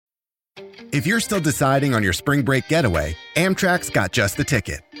If you're still deciding on your spring break getaway, Amtrak's got just the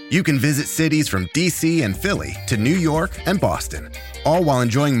ticket. You can visit cities from D.C. and Philly to New York and Boston, all while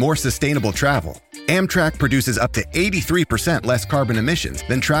enjoying more sustainable travel. Amtrak produces up to 83% less carbon emissions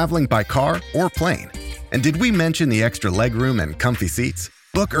than traveling by car or plane. And did we mention the extra legroom and comfy seats?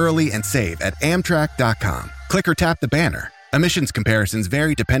 Book early and save at Amtrak.com. Click or tap the banner. Emissions comparisons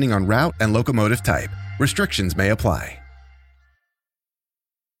vary depending on route and locomotive type. Restrictions may apply.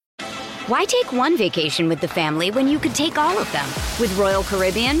 Why take one vacation with the family when you could take all of them? With Royal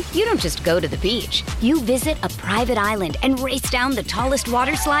Caribbean, you don't just go to the beach. You visit a private island and race down the tallest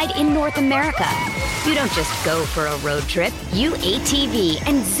water slide in North America. You don't just go for a road trip. You ATV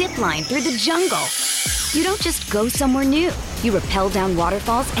and zip line through the jungle. You don't just go somewhere new. You rappel down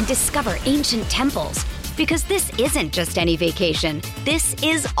waterfalls and discover ancient temples. Because this isn't just any vacation. This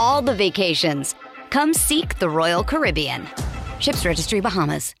is all the vacations. Come seek the Royal Caribbean. Ships Registry,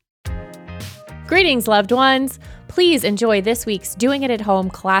 Bahamas. Greetings, loved ones. Please enjoy this week's Doing It at Home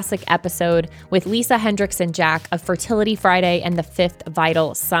classic episode with Lisa Hendrickson-Jack of Fertility Friday and the Fifth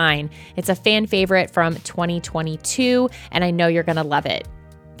Vital Sign. It's a fan favorite from 2022, and I know you're going to love it.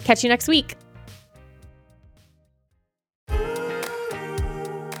 Catch you next week.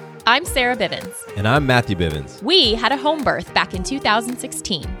 I'm Sarah Bivens. And I'm Matthew Bivens. We had a home birth back in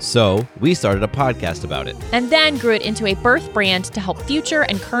 2016. So we started a podcast about it. And then grew it into a birth brand to help future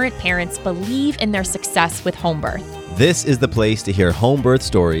and current parents believe in their success with home birth. This is the place to hear home birth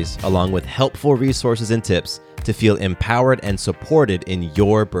stories, along with helpful resources and tips to feel empowered and supported in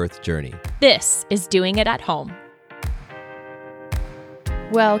your birth journey. This is Doing It at Home.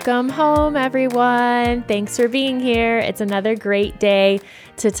 Welcome home, everyone. Thanks for being here. It's another great day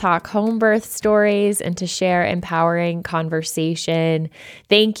to talk home birth stories and to share empowering conversation.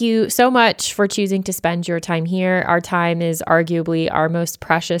 Thank you so much for choosing to spend your time here. Our time is arguably our most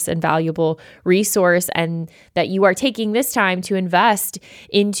precious and valuable resource, and that you are taking this time to invest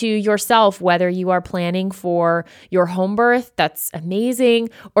into yourself, whether you are planning for your home birth, that's amazing,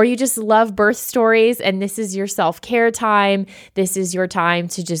 or you just love birth stories and this is your self-care time. This is your time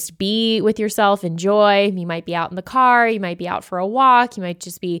to just be with yourself, enjoy. You might be out in the car, you might be out for a walk, you might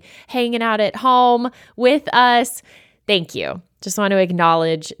just be hanging out at home with us. Thank you. Just want to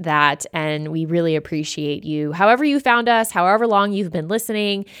acknowledge that, and we really appreciate you. However you found us, however long you've been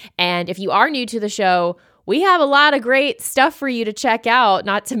listening, and if you are new to the show, we have a lot of great stuff for you to check out,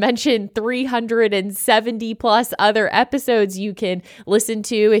 not to mention 370 plus other episodes you can listen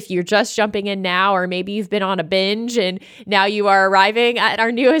to if you're just jumping in now, or maybe you've been on a binge and now you are arriving at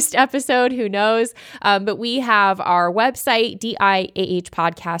our newest episode, who knows? But we have our website,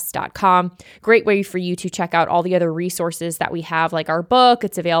 diahpodcast.com. Great way for you to check out all the other resources that we have, like our book.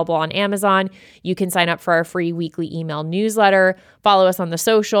 It's available on Amazon. You can sign up for our free weekly email newsletter, follow us on the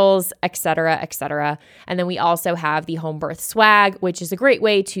socials, etc., etc. And then we also have the home birth swag, which is a great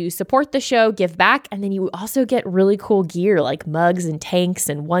way to support the show, give back, and then you also get really cool gear like mugs and tanks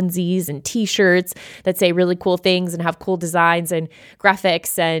and onesies and t-shirts that say really cool things and have cool designs and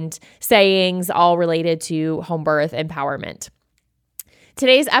graphics and sayings all related to home birth empowerment.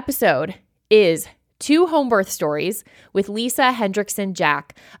 Today's episode is 2 home birth stories with Lisa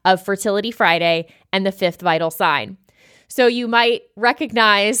Hendrickson-Jack of Fertility Friday and the Fifth Vital Sign. So you might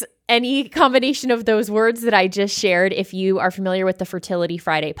recognize any combination of those words that I just shared if you are familiar with the Fertility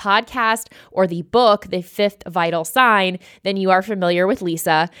Friday podcast or the book, The Fifth Vital Sign, then you are familiar with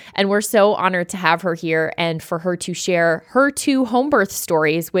Lisa. And we're so honored to have her here and for her to share her 2 home birth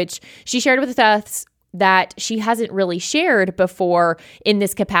stories, which she shared with us that she hasn't really shared before in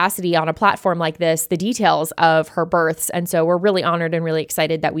this capacity on a platform like this, the details of her births. And so we're really honored and really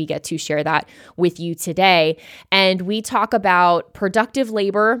excited that we get to share that with you today. And we talk about productive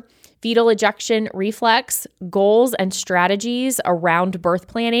labor, fetal ejection reflex, goals and strategies around birth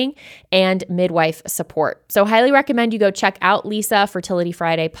planning, and midwife support. So highly recommend you go check out Lisa Fertility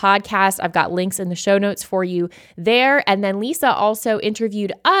Friday podcast. I've got links in the show notes for you there. And then Lisa also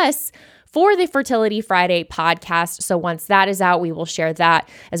interviewed us for the Fertility Friday podcast. So once that is out, we will share that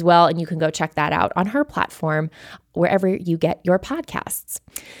as well. And you can go check that out on her platform, wherever you get your podcasts.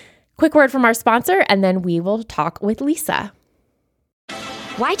 Quick word from our sponsor, and then we will talk with Lisa.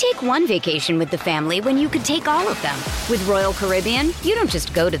 Why take one vacation with the family when you could take all of them? With Royal Caribbean, you don't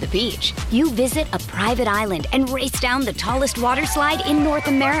just go to the beach. You visit a private island and race down the tallest water slide in North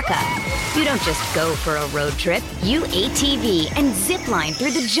America. You don't just go for a road trip. You ATV and zip line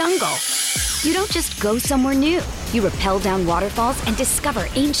through the jungle. You don't just go somewhere new. You rappel down waterfalls and discover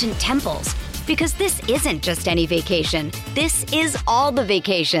ancient temples. Because this isn't just any vacation. This is all the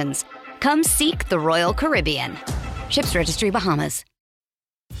vacations. Come seek the Royal Caribbean. Ships Registry, Bahamas.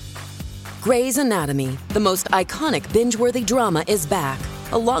 Grey's Anatomy, the most iconic binge-worthy drama, is back,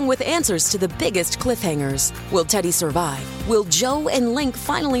 along with answers to the biggest cliffhangers. Will Teddy survive? Will Joe and Link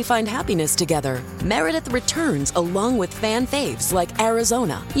finally find happiness together? Meredith returns along with fan faves like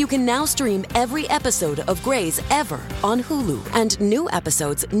Arizona. You can now stream every episode of Grey's ever on Hulu, and new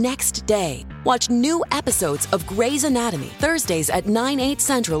episodes next day. Watch new episodes of Grey's Anatomy Thursdays at 9/8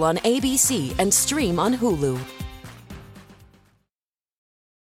 Central on ABC and stream on Hulu.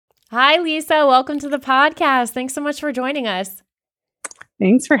 Hi, Lisa. Welcome to the podcast. Thanks so much for joining us.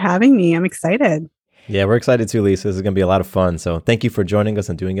 Thanks for having me. I'm excited. Yeah, we're excited too, Lisa. This is going to be a lot of fun. So thank you for joining us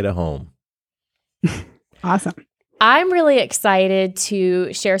and doing it at home. Awesome. I'm really excited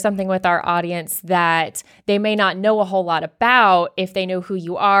to share something with our audience that they may not know a whole lot about if they know who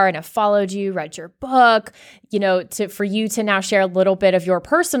you are and have followed you, read your book, for you to now share a little bit of your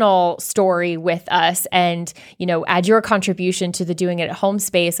personal story with us and, add your contribution to the Doing It at Home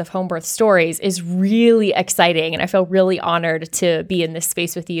space of home birth stories is really exciting. And I feel really honored to be in this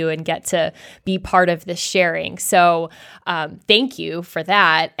space with you and get to be part of this sharing. So thank you for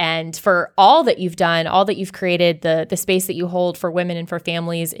that. And for all that you've done, all that you've created, the space that you hold for women and for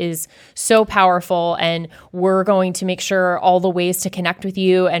families is so powerful. And we're going to make sure all the ways to connect with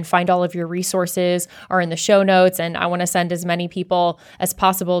you and find all of your resources are in the show notes. And I want to send as many people as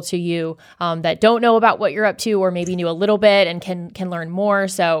possible to you that don't know about what you're up to or maybe knew a little bit and can learn more.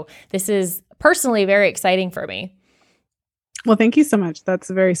 So this is personally very exciting for me. Well, thank you so much. That's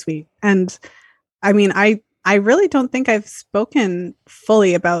very sweet. And I mean, I really don't think I've spoken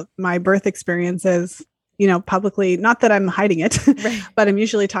fully about my birth experiences publicly, not that I'm hiding it, right. But I'm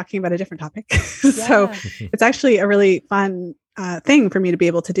usually talking about a different topic. Yeah. So it's actually a really fun thing for me to be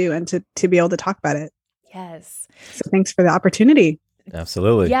able to do and to be able to talk about it. Yes. So thanks for the opportunity.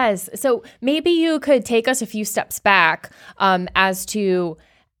 Absolutely. Yes. So maybe you could take us a few steps back as to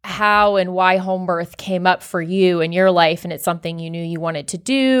how and why home birth came up for you in your life, and it's something you knew you wanted to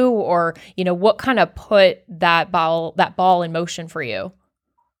do, or, what kind of put that ball in motion for you?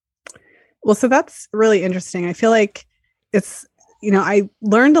 Well, so that's really interesting. I feel like it's, I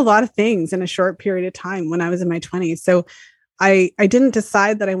learned a lot of things in a short period of time when I was in my 20s. So I didn't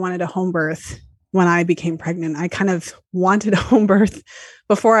decide that I wanted a home birth when I became pregnant. I kind of wanted a home birth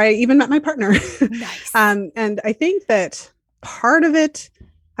before I even met my partner. Nice. And I think that part of it,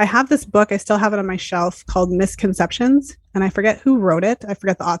 I have this book, I still have it on my shelf, called Misconceptions. And I forget who wrote it. I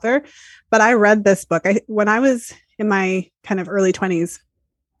forget the author, but I read this book. When I was in my kind of early 20s,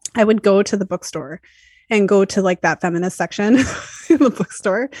 I would go to the bookstore and go to like that feminist section in the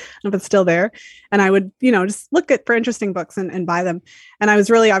bookstore, if it's still there. And I would, just look for interesting books and buy them. And I was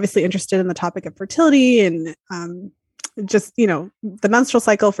really obviously interested in the topic of fertility and just, the menstrual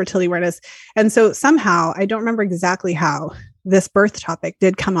cycle, fertility awareness. And so somehow, I don't remember exactly how, this birth topic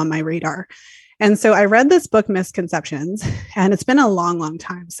did come on my radar. And so I read this book, Misconceptions, and it's been a long, long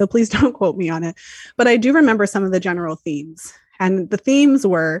time. So please don't quote me on it. But I do remember some of the general themes. And the themes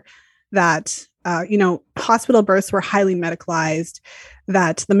were that, hospital births were highly medicalized,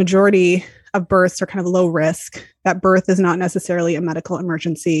 that the majority of births are kind of low risk, that birth is not necessarily a medical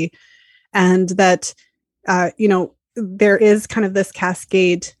emergency, and that, there is kind of this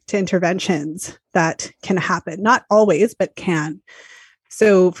cascade to interventions that can happen. Not always, but can.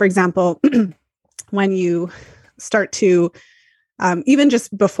 So, for example, when you start to, even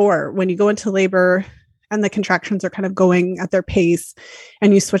just before, when you go into labor, and the contractions are kind of going at their pace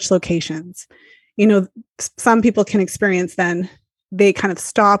and you switch locations, some people can experience then they kind of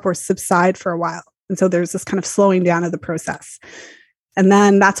stop or subside for a while. And so there's this kind of slowing down of the process. And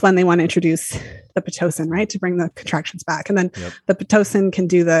then that's when they want to introduce the Pitocin, right? To bring the contractions back. And then the Pitocin can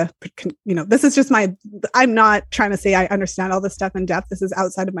do this is just I'm not trying to say I understand all this stuff in depth. This is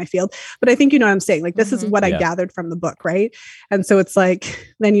outside of my field, but I think you know what I'm saying. Like, this is what I gathered from the book, right? And so it's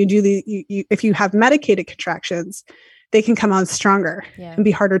like, then you do if you have medicated contractions, they can come on stronger and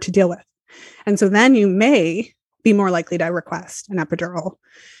be harder to deal with. And so then you may be more likely to request an epidural.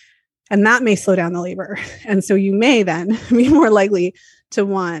 And that may slow down the labor. And so you may then be more likely to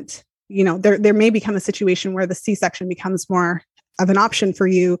want, there may become a situation where the C-section becomes more of an option for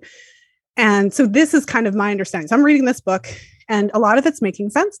you. And so this is kind of my understanding. So I'm reading this book and a lot of it's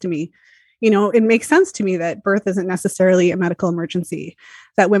making sense to me. It makes sense to me that birth isn't necessarily a medical emergency,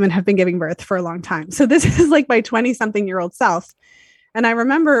 that women have been giving birth for a long time. So this is like my 20-something-year-old self. And I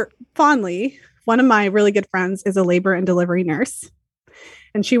remember fondly, one of my really good friends is a labor and delivery nurse.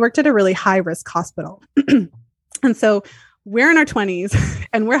 And she worked at a really high-risk hospital. And so we're in our 20s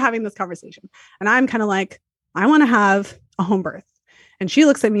and we're having this conversation. And I'm kind of like, I want to have a home birth. And she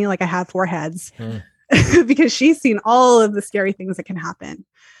looks at me like I have four heads because she's seen all of the scary things that can happen.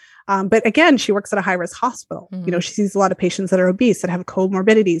 But again, she works at a high risk hospital. Mm-hmm. She sees a lot of patients that are obese, that have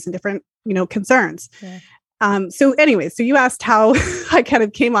comorbidities and different, concerns. Yeah. So anyway, so you asked how I kind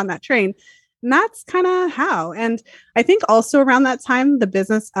of came on that train. And that's kind of how. And I think also around that time, the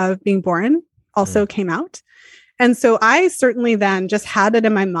business of being born also came out. And so I certainly then just had it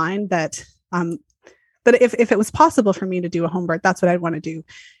in my mind that if it was possible for me to do a home birth, that's what I'd want to do.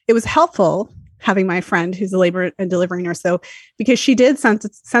 It was helpful having my friend who's a labor and delivery nurse, so because she did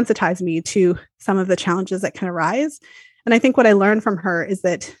sensitize me to some of the challenges that can arise. And I think what I learned from her is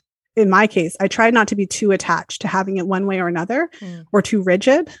that in my case, I tried not to be too attached to having it one way or another or too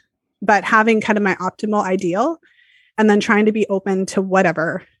rigid, but having kind of my optimal ideal and then trying to be open to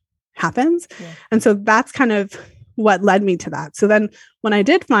whatever happens. Yeah. And so that's kind of what led me to that. So then when I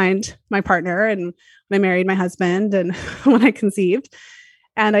did find my partner and when I married my husband and when I conceived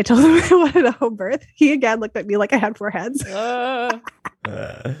and I told him I wanted a home birth, he again looked at me like I had 4 heads. I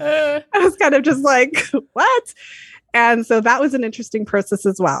was kind of just like, what? And so that was an interesting process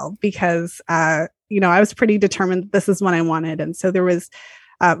as well, because, I was pretty determined that this is what I wanted. And so there was,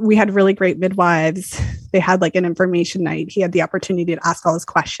 we had really great midwives. They had like an information night. He had the opportunity to ask all his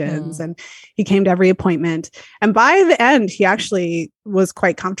questions and he came to every appointment. And by the end, he actually was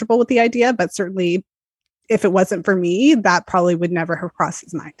quite comfortable with the idea, but certainly if it wasn't for me, that probably would never have crossed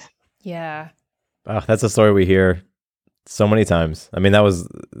his mind. Yeah. Oh, that's a story we hear so many times. I mean, that was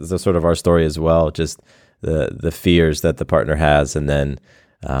the sort of our story as well. Just the fears that the partner has, and then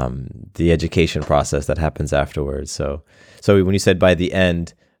the education process that happens afterwards. So when you said by the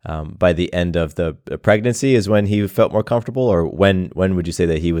end of the pregnancy is when he felt more comfortable, or when would you say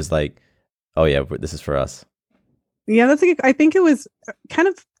that he was like, oh yeah, this is for us? Yeah, I think it was kind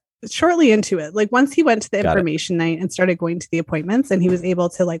of shortly into it. Like once he went to the information night and started going to the appointments, and he was able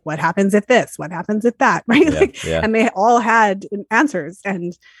to like, what happens if this, what happens if that, right? Yeah. And they all had answers.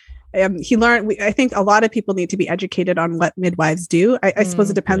 And he learned, I think a lot of people need to be educated on what midwives do. I suppose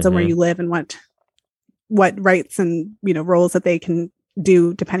it depends on where you live and what rights and, roles that they can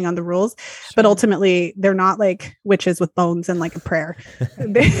do depending on the rules. Sure. But ultimately they're not like witches with bones and like a prayer.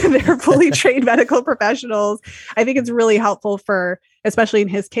 They're fully trained medical professionals. I think it's really helpful especially in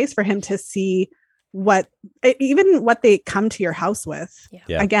his case, for him to see what they come to your house with.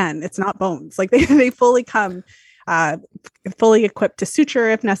 Yeah. Again, it's not bones. Like they fully come fully equipped to suture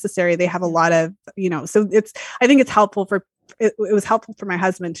if necessary. They have a lot of, so I think it's helpful it was helpful for my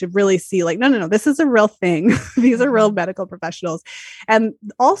husband to really see like, no, this is a real thing. These are real medical professionals. And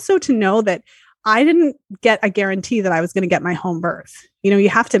also to know that I didn't get a guarantee that I was going to get my home birth. You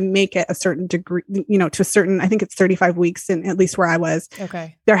have to make it a certain degree, to a certain, I think it's 35 weeks in at least where I was.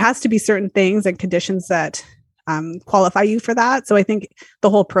 Okay. There has to be certain things and conditions that qualify you for that. So I think the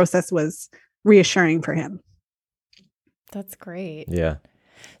whole process was reassuring for him. That's great. Yeah.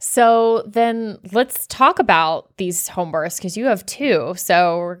 So then let's talk about these home births, because you have 2.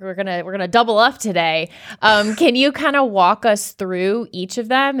 So we're gonna double up today. Can you kind of walk us through each of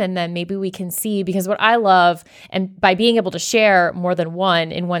them, and then maybe we can see, because what I love, and by being able to share more than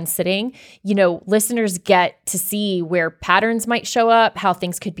one in one sitting, listeners get to see where patterns might show up, how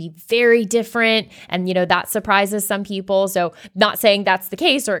things could be very different, and that surprises some people. So not saying that's the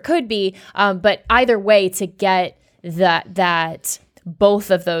case, or it could be, but either way, to get that both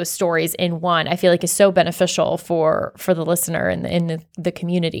of those stories in one, I feel like is so beneficial for the listener and in the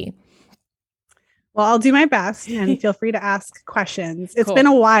community. Well, I'll do my best, and feel free to ask questions. It's been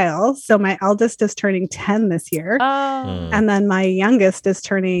a while. So my eldest is turning 10 this year. And then my youngest is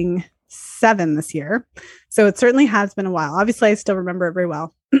turning 7 this year. So it certainly has been a while. Obviously, I still remember it very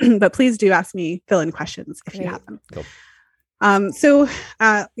well, but please do ask me fill-in questions if you have them. Cool.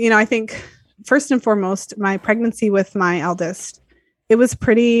 I think first and foremost, my pregnancy with my eldest, it was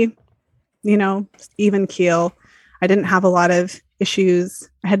pretty, even keel. I didn't have a lot of issues.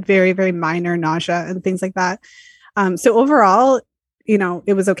 I had very, very minor nausea and things like that. So overall,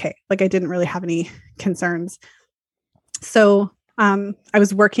 it was okay. Like I didn't really have any concerns. So I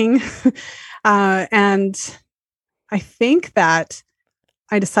was working and I think that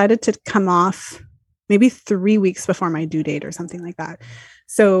I decided to come off maybe 3 weeks before my due date or something like that.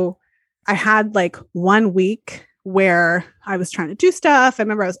 So I had like 1 week where I was trying to do stuff. I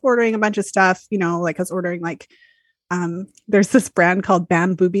remember I was ordering a bunch of stuff, like I was ordering like There's this brand called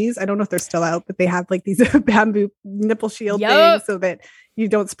Bamboobies. I don't know if they're still out, but they have like these bamboo nipple shield things so that you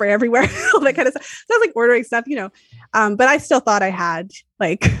don't spray everywhere, all that kind of stuff. So I was like ordering stuff, but I still thought I had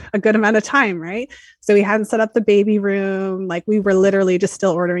like a good amount of time, right? So we hadn't set up the baby room. Like we were literally just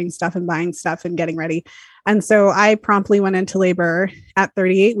still ordering stuff and buying stuff and getting ready. And so I promptly went into labor at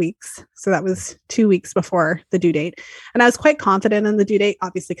 38 weeks. So that was 2 weeks before the due date. And I was quite confident in the due date,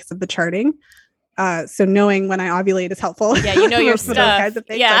 obviously because of the charting. So knowing when I ovulate is helpful. Yeah, you know your stuff. Those kinds of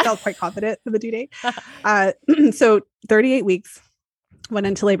things. Yeah. I felt quite confident for the due date. So 38 weeks went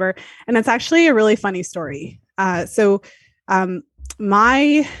into labor, and it's actually a really funny story. I went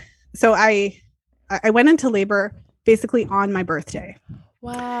into labor basically on my birthday.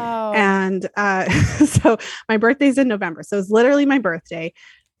 Wow. And so my birthday's in November, so it's literally my birthday,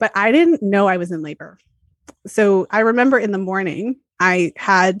 but I didn't know I was in labor. So I remember in the morning, I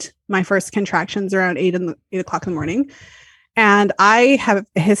had my first contractions around 8 o'clock in the morning. And I have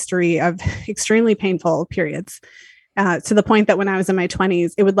a history of extremely painful periods to the point that when I was in my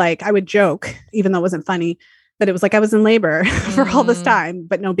 20s, I would joke, even though it wasn't funny, that it was like I was in labor for all this time,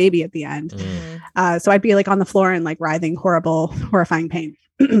 but no baby at the end. So I'd be like on the floor and like writhing horrifying pain.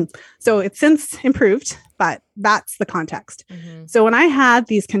 So it's since improved, but that's the context. So when I had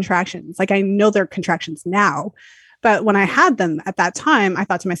these contractions, like I know they're contractions now, but when I had them at that time, I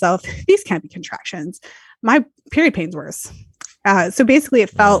thought to myself, these can't be contractions. My period pain's worse. So basically it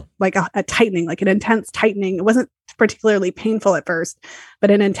felt like a tightening, like an intense tightening. It wasn't particularly painful at first,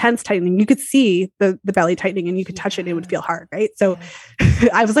 but an intense tightening. You could see the belly tightening and you could touch it and it would feel hard, right? So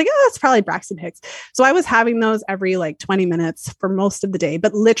I was like, oh, that's probably Braxton Hicks. So I was having those every like 20 minutes for most of the day,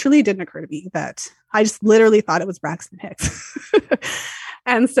 but literally didn't occur to me that I just literally thought it was Braxton Hicks.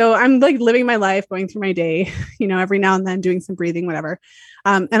 And so I'm like living my life, going through my day, every now and then doing some breathing, whatever.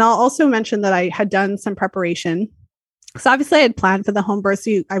 And I'll also mention that I had done some preparation. So obviously I had planned for the home birth.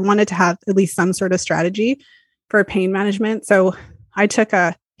 So I wanted to have at least some sort of strategy for pain management. So I took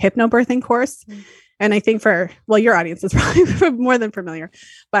a hypnobirthing course. And I think your audience is probably more than familiar,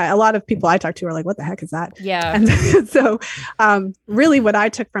 but a lot of people I talk to are like, what the heck is that? Yeah. And so really what I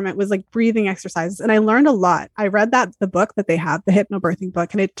took from it was like breathing exercises. And I learned a lot. I read the book that they have, the hypnobirthing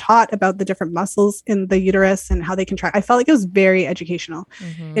book, and it taught about the different muscles in the uterus and how they contract. I felt like it was very educational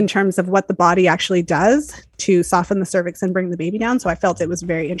in terms of what the body actually does to soften the cervix and bring the baby down. So I felt it was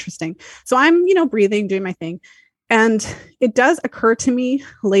very interesting. So I'm, breathing, doing my thing. And it does occur to me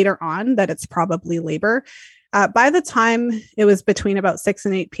later on that it's probably labor. By the time it was between about 6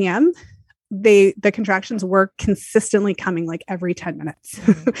 and 8 p.m., the contractions were consistently coming like every 10 minutes.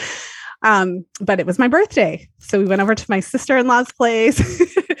 But it was my birthday. So we went over to my sister-in-law's place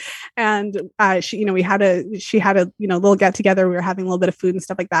and she had a little get together. We were having a little bit of food and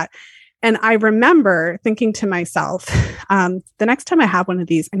stuff like that. And I remember thinking to myself, the next time I have one of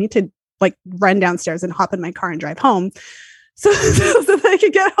these, I need to like run downstairs and hop in my car and drive home so that I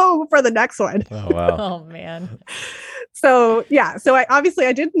could get home for the next one. Oh, wow. Oh man. So yeah. So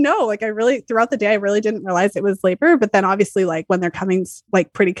I didn't know, like throughout the day, I really didn't realize it was labor, but then obviously like when they're coming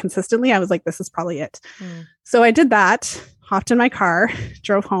like pretty consistently, I was like, this is probably it. So I did that, hopped in my car,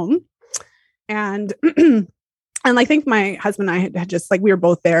 drove home, and and I think my husband and I had just like, we were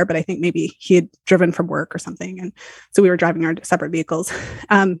both there, but I think maybe he had driven from work or something. And so we were driving our separate vehicles.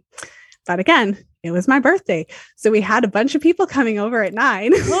 But again, it was my birthday. So we had a bunch of people coming over at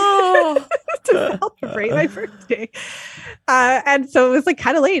 9 to celebrate my birthday. And so it was like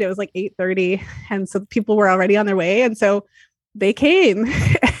kind of late. It was like 8:30. And so people were already on their way. And so they came.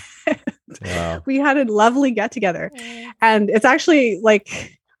 Wow. We had a lovely get together. And it's actually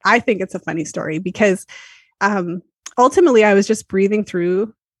like, I think it's a funny story because ultimately I was just breathing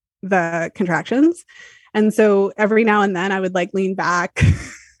through the contractions. And so every now and then I would like lean back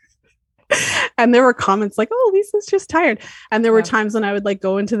and there were comments like, oh, Lisa's just tired. And there were times when I would like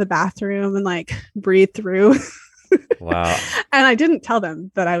go into the bathroom and like breathe through. Wow. And I didn't tell them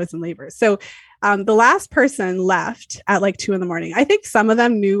that I was in labor. So the last person left at like 2 a.m. I think some of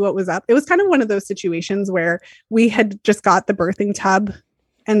them knew what was up. It was kind of one of those situations where we had just got the birthing tub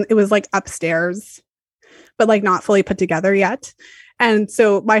and it was like upstairs, but like not fully put together yet. And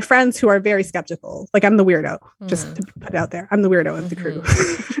so my friends who are very skeptical, like I'm the weirdo, just to put it out there, I'm the weirdo of the crew.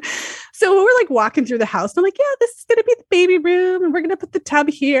 So we're like walking through the house. I'm like, yeah, this is going to be the baby room and we're going to put the tub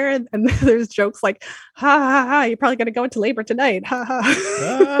here. And there's jokes like, ha, ha, ha, you're probably going to go into labor tonight. Ha,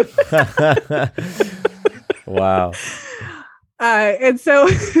 ha. Wow. And so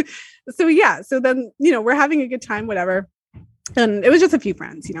yeah. So then, we're having a good time, whatever. And it was just a few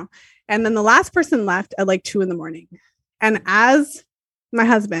friends, And then the last person left at like 2 a.m. And as my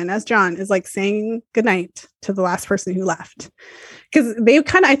husband, as John, is like saying goodnight to the last person who left. Because they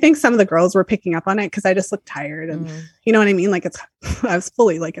kind of, I think some of the girls were picking up on it because I just looked tired and you know what I mean? Like I was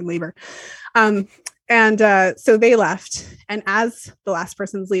fully like in labor. So they left. And as the last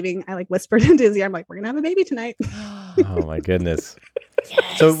person's leaving, I like whispered into his ear, I'm like, we're going to have a baby tonight. Oh my goodness.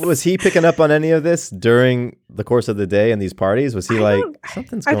 Yes. So was he picking up on any of this during the course of the day and these parties? Was he like,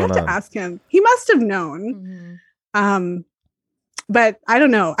 something's going on? I'd have to ask him. He must have known. But I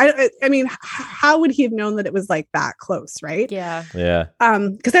don't know. I mean, how would he have known that it was like that close, right? Yeah. Yeah.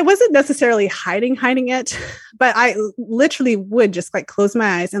 Because I wasn't necessarily hiding it, but I literally would just like close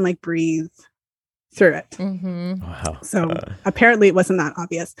my eyes and like breathe through it. Wow. So apparently it wasn't that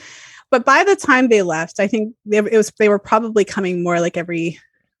obvious. But by the time they left, I think they were probably coming more like every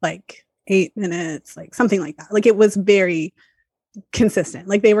like 8 minutes, like something like that. Like it was very consistent.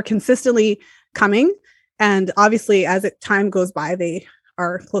 Like they were consistently coming. And obviously, as time goes by, they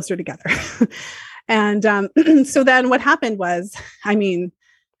are closer together. And so then what happened was, I mean,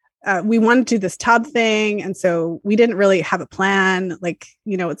 we wanted to do this tub thing. And so we didn't really have a plan. Like,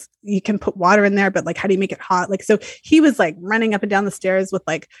 you know, you can put water in there, but like, how do you make it hot? Like, so he was like running up and down the stairs with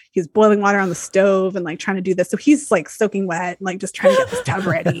like, he's boiling water on the stove and like trying to do this. So he's like soaking wet, and, like just trying to get this tub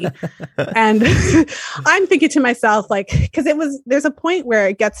ready. And I'm thinking to myself, like, because there's a point where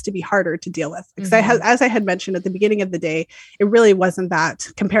it gets to be harder to deal with. Because as I had mentioned at the beginning of the day, it really wasn't that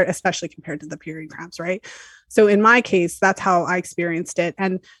especially compared to the period cramps, right? So in my case, that's how I experienced it.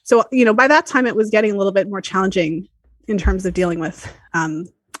 And so, you know, by that time it was getting a little bit more challenging in terms of dealing with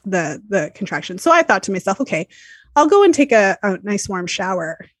the contraction. So I thought to myself, okay, I'll go and take a nice warm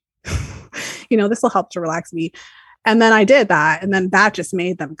shower. You know, this will help to relax me. And then I did that. And then that just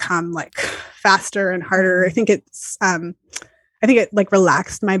made them come like faster and harder. I think it like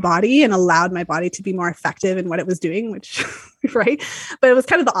relaxed my body and allowed my body to be more effective in what it was doing, which, right. But it was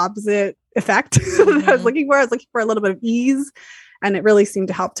kind of the opposite effect that I was looking for. I was looking for a little bit of ease, and it really seemed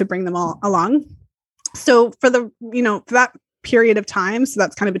to help to bring them all along. So for that period of time, so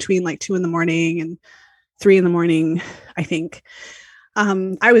that's kind of between like 2 a.m. and 3 a.m, I think,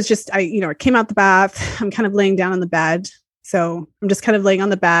 I came out the bath. I'm kind of laying down on the bed. So I'm just kind of laying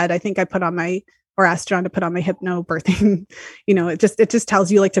on the bed. I think I asked John to put on my hypno birthing, you know, it just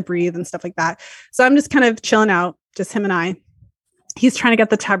tells you like to breathe and stuff like that. So I'm just kind of chilling out, just him and I. He's trying to get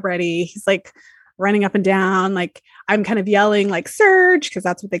the tub ready. He's like running up and down. Like I'm kind of yelling like surge, because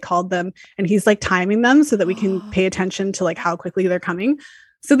that's what they called them. And he's like timing them so that we can pay attention to like how quickly they're coming.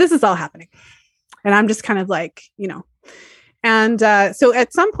 So this is all happening. And I'm just kind of like, you know, and so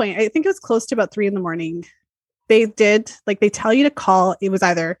at some point, I think it was close to about 3 a.m, they tell you to call. It was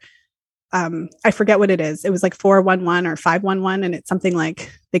either I forget what it is. It was like 411 or 511. And it's something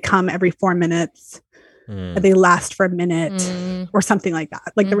like they come every 4 minutes. They last for a minute or something like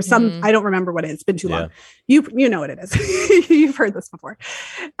that. Like there was some, I don't remember what it is. It's been too long. You know what it is. You've heard this before.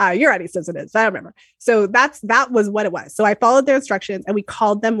 Your Eddie says it is. I don't remember. So that was what it was. So I followed their instructions and we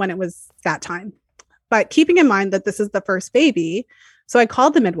called them when it was that time. But keeping in mind that this is the first baby. So I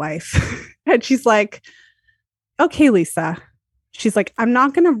called the midwife and she's like, okay, Lisa. She's like, I'm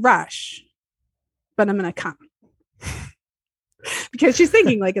not going to rush, but I'm going to come. Because she's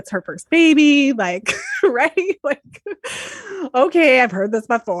thinking like it's her first baby, like, right? Like, okay, I've heard this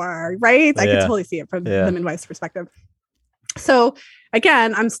before, right? I can totally see it from the midwife's perspective. So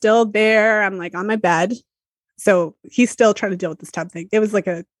again, I'm still there. I'm like on my bed. So he's still trying to deal with this tub thing. It was like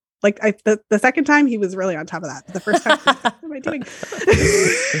the second time he was really on top of that. The first time, what am I doing?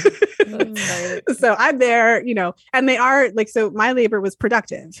 So I'm there, you know, and they are like, so my labor was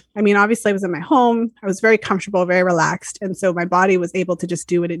productive. I mean, obviously I was in my home. I was very comfortable, very relaxed. And so my body was able to just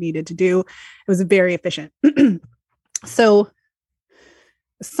do what it needed to do. It was very efficient. So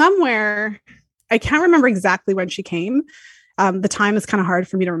somewhere, I can't remember exactly when she came. The time is kind of hard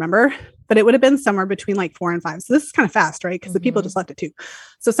for me to remember, but it would have been somewhere between like 4 and 5. So this is kind of fast, right? Because the people just left at 2.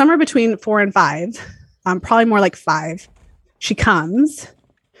 So somewhere between 4 and 5, probably more like 5, she comes,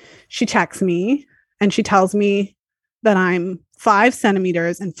 she checks me, and she tells me that I'm 5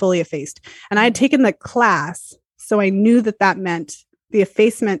 centimeters and fully effaced. And I had taken the class, so I knew that meant the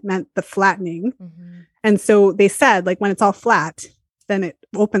effacement meant the flattening. And so they said, like, when it's all flat, then it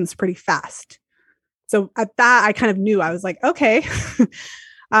opens pretty fast. So at that, I kind of knew. I was like, okay.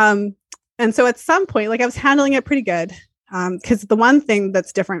 And so at some point, like I was handling it pretty good. Because the one thing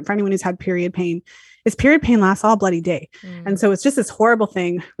that's different for anyone who's had period pain is period pain lasts all bloody day. And so it's just this horrible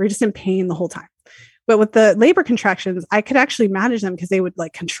thing. We're just in pain the whole time. But with the labor contractions, I could actually manage them because they would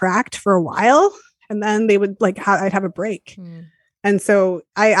like contract for a while and then they would like, I'd have a break. And so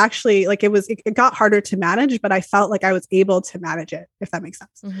I actually like it got harder to manage, but I felt like I was able to manage it, if that makes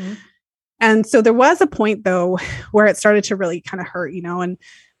sense. Mm-hmm. And so there was a point though where it started to really kind of hurt, and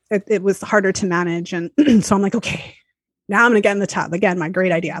it was harder to manage. And so I'm like, okay, now I'm going to get in the tub. Again, my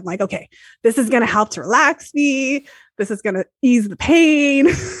great idea. I'm like, okay, this is going to help to relax me. This is going to ease the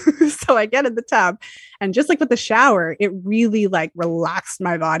pain. So I get in the tub, and just like with the shower, it really like relaxed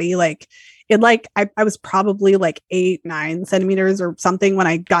my body. Like I was probably like 8-9 centimeters or something when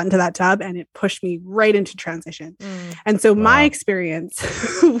I got into that tub, and it pushed me right into transition. And so my experience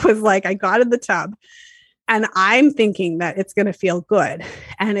was like, I got in the tub and I'm thinking that it's going to feel good.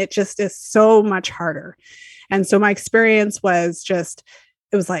 And it just is so much harder. And so my experience was just,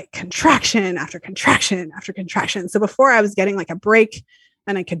 it was like contraction after contraction after contraction. So before I was getting like a break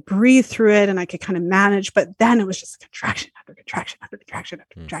and I could breathe through it and I could kind of manage, but then it was just contraction after contraction after contraction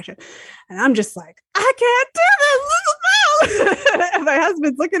after contraction. And I'm just like, I can't do this. And my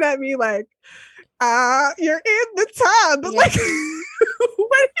husband's looking at me like, you're in the tub. Like, what do you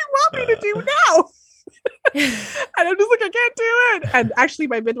want me to do now? And I'm just like, I can't do it. And actually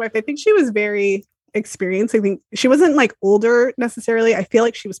my midwife, I think she was very experienced. I think she wasn't like older necessarily. I feel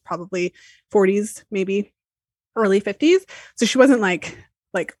like she was probably 40s, maybe early 50s. So she wasn't like,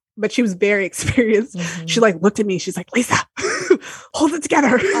 but she was very experienced. She like looked at me. She's like, Lisa, hold it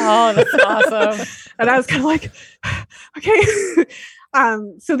together. Oh, that's awesome. And I was kind of like, okay.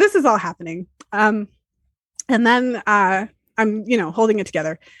 So this is all happening. And then I'm, holding it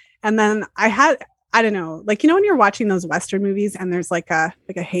together. And then I don't know, like, when you're watching those Western movies and there's like a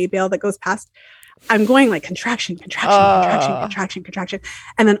hay bale that goes past, I'm going like contraction.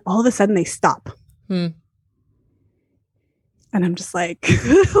 And then all of a sudden they stop. And I'm just like,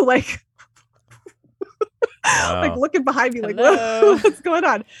 like looking behind me, like, what's going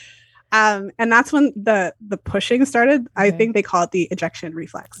on? And that's when the pushing started. Okay. I think they call it the ejection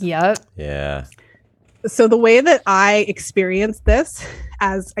reflex. Yep. Yeah. So the way that I experienced this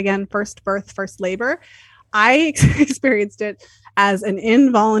as, again, first birth, first labor, I experienced it as an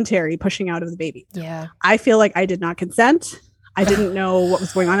involuntary pushing out of the baby. Yeah. I feel like I did not consent. I didn't know what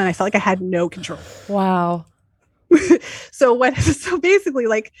was going on. And I felt like I had no control. Wow. So basically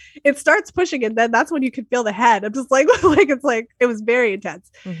like it starts pushing and then that's when you can feel the head. I'm just like, it was very intense.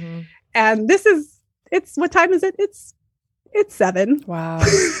 And it's what time is it? It's 7. Wow.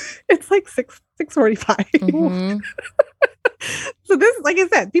 It's like 6:45. So this, like I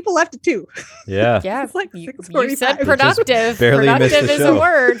said, people left at 2. Yeah. Yeah. It's like 6:45. You said productive. Barely productive missed the is show. a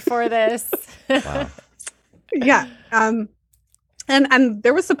word for this. Wow. Yeah. And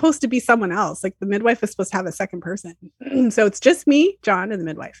there was supposed to be someone else. Like the midwife was supposed to have a second person. So it's just me, John, and the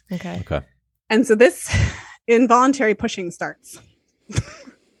midwife. Okay. And so this involuntary pushing starts.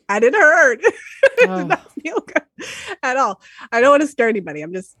 I didn't hurt. It did not feel good at all. I don't want to scare anybody.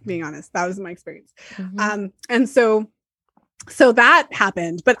 I'm just being honest. That was my experience. And so that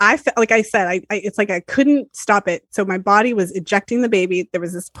happened, but I felt, like I said, it's like I couldn't stop it. So my body was ejecting the baby. There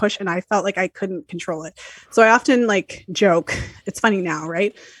was this push and I felt like I couldn't control it. So I often like joke, it's funny now,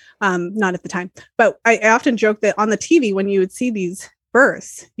 right? Not at the time, but I often joke that on the TV, when you would see these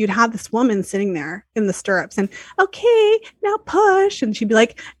births, you'd have this woman sitting there in the stirrups and, okay, now push. And she'd be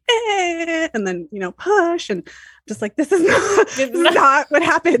like, eh, and then, push. And just like, this is not what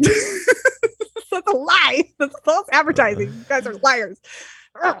happened. That's a lie. That's false advertising. You guys are liars.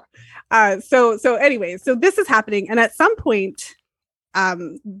 So anyway, so this is happening. And at some point,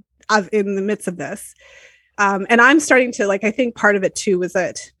 in the midst of this, and I'm starting to I think part of it too was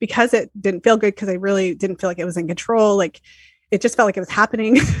that because it didn't feel good, because I really didn't feel like it was in control. Like it just felt like it was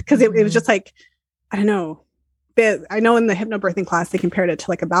happening because it was just like, I don't know. I know in the hypnobirthing class, they compared it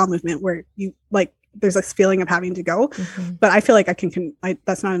to like a bowel movement where you like, there's this feeling of having to go, but I feel like I can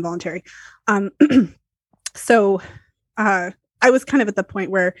that's not involuntary. So I was kind of at the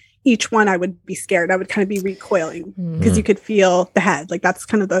point where each one I would be scared. I would kind of be recoiling because you could feel the head. Like that's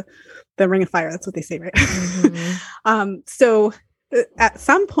kind of the ring of fire. That's what they say, right? So at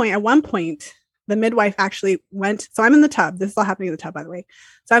one point, the midwife actually went. So I'm in the tub. This is all happening in the tub, by the way.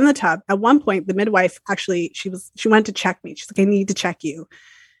 So I'm in the tub. At one point, the midwife actually, she went to check me. She's like, I need to check you.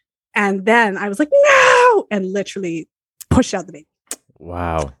 And then I was like, no, and literally pushed out the baby.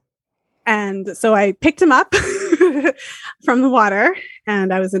 Wow. And so I picked him up from the water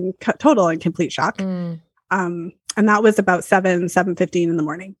and I was in total and complete shock. And that was about 7:15 in the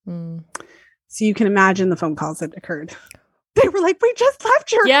morning. So you can imagine the phone calls that occurred. They were like, we just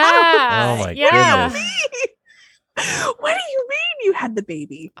left your house. Oh my goodness. What do you mean you had the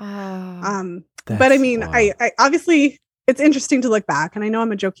baby? That's But I mean, wild. I obviously it's interesting to look back. And I know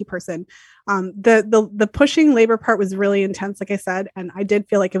I'm a jokey person. The pushing labor part was really intense, like I said, and I did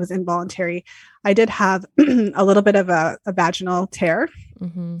feel like it was involuntary. I did have a little bit of a vaginal tear.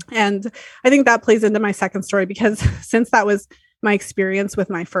 Mm-hmm. And I think that plays into my second story, because since that was my experience with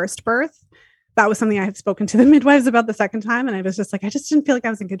my first birth, that was something I had spoken to the midwives about the second time. And I was just like, I just didn't feel like I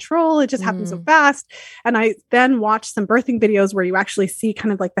was in control. It just happened so fast. And I then watched some birthing videos where you actually see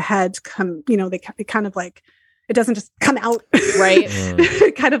kind of like the head come, they kind of like, it doesn't just come out, right?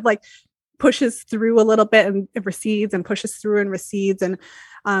 It kind of like pushes through a little bit and it recedes and pushes through and recedes. And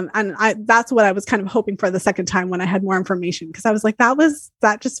that's what I was kind of hoping for the second time when I had more information. Because I was like,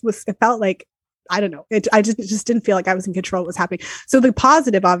 it felt like, I don't know. I just didn't feel like I was in control of what was happening. So the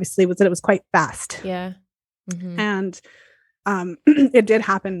positive obviously was that it was quite fast. Yeah. Mm-hmm. And it did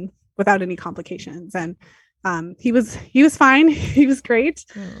happen without any complications. And he was fine. He was great.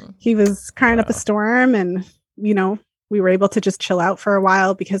 He was crying up a storm, and we were able to just chill out for a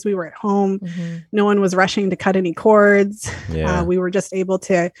while because we were at home. Mm-hmm. No one was rushing to cut any cords. Yeah. We were just able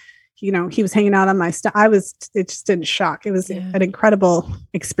to, he was hanging out on my stuff. It just didn't shock. It was an incredible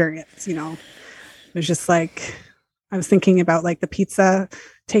experience. It was just like, I was thinking about like the pizza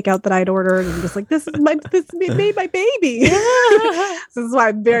takeout that I'd ordered, and just like, this made my baby. This is why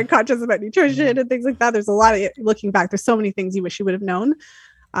I'm very conscious about nutrition and things like that. There's a lot of, looking back, there's so many things you wish you would have known.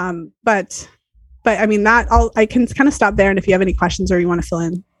 But I mean, I can kind of stop there. And if you have any questions or you want to fill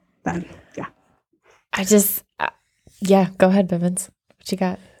in, then yeah. Go ahead, Bivens. What you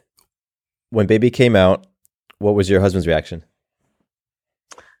got? When baby came out, what was your husband's reaction?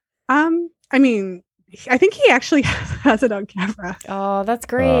 I mean, I think he actually has it on camera. Oh, that's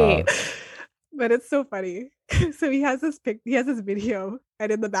great. But it's so funny. So he has this video,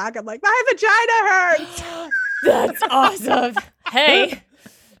 and in the back, I'm like, my vagina hurts. That's awesome. Hey,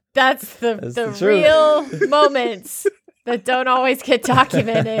 that's the real moments that don't always get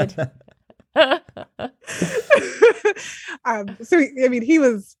documented. So I mean, he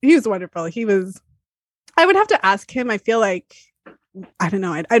was wonderful. I would have to ask him. I feel like, I don't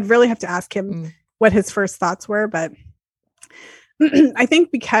know. I'd really have to ask him what his first thoughts were, but I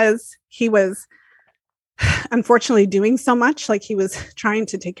think because he was unfortunately doing so much, like he was trying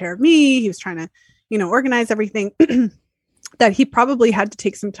to take care of me, he was trying to, organize everything, that he probably had to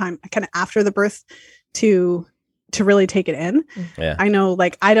take some time kind of after the birth to really take it in. Yeah. I know,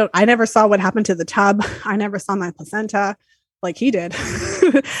 like, I never saw what happened to the tub. I never saw my placenta like he did.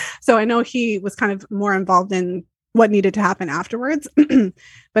 So I know he was kind of more involved in what needed to happen afterwards.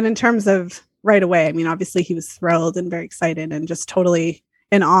 But in terms of right away, I mean, obviously he was thrilled and very excited and just totally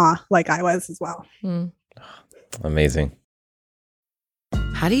in awe, like I was as well. Amazing.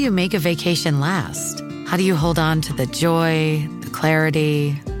 How do you make a vacation last? How do you hold on to the joy, the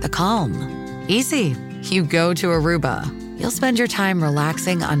clarity, the calm? Easy. You go to Aruba. You'll spend your time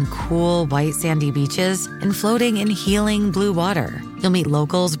relaxing on cool, white, sandy beaches and floating in healing blue water. You'll meet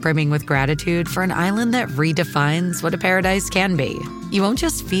locals brimming with gratitude for an island that redefines what a paradise can be. You won't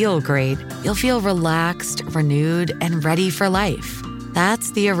just feel great, you'll feel relaxed, renewed, and ready for life.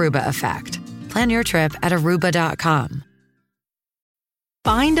 That's the Aruba effect. Plan your trip at Aruba.com.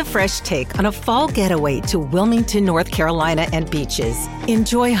 Find a fresh take on a fall getaway to Wilmington, North Carolina and beaches.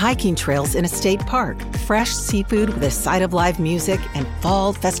 Enjoy hiking trails in a state park, fresh seafood with a side of live music, and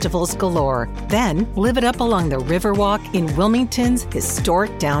fall festivals galore. Then live it up along the Riverwalk in Wilmington's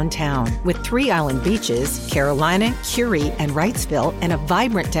historic downtown. With 3 island beaches, Carolina, Curie, and Wrightsville, and a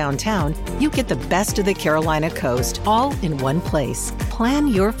vibrant downtown, you get the best of the Carolina coast, all in one place. Plan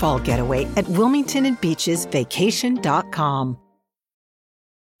your fall getaway at WilmingtonandBeachesVacation.com.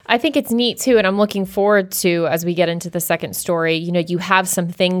 I think it's neat too, and I'm looking forward to, as we get into the second story, you have some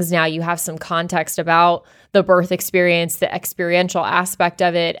things now, you have some context about the birth experience, the experiential aspect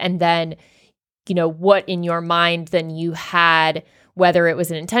of it, and then, what in your mind then you had, whether it was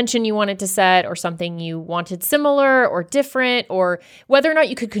an intention you wanted to set or something you wanted similar or different, or whether or not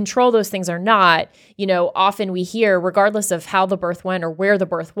you could control those things or not. Often we hear, regardless of how the birth went or where the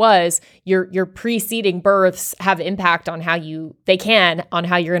birth was, your preceding births have impact on how you're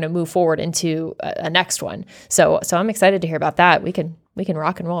going to move forward into a next one. So I'm excited to hear about that. We can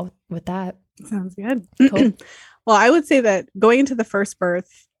rock and roll with that. Sounds good. Cool. Well, I would say that going into the first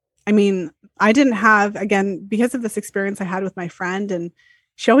birth, I mean, I didn't have, again, because of this experience I had with my friend, and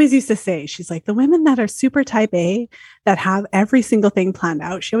she always used to say, she's like, the women that are super type A, that have every single thing planned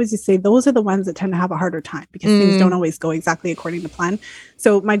out, she always used to say, those are the ones that tend to have a harder time because things don't always go exactly according to plan.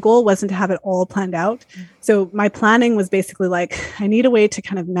 So my goal wasn't to have it all planned out. So my planning was basically like, I need a way to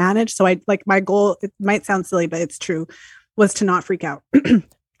kind of manage. So my goal, it might sound silly, but it's true, was to not freak out.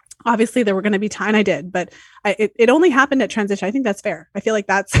 obviously there were going to be time I did, but it only happened at transition. I think that's fair. I feel like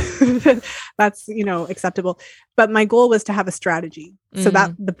that's, that's, acceptable. But my goal was to have a strategy. So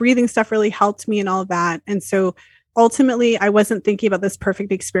that the breathing stuff really helped me and all of that. And so ultimately I wasn't thinking about this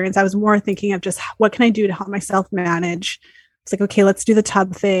perfect experience. I was more thinking of just what can I do to help myself manage? It's like, okay, let's do the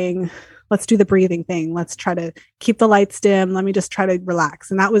tub thing. Let's do the breathing thing. Let's try to keep the lights dim. Let me just try to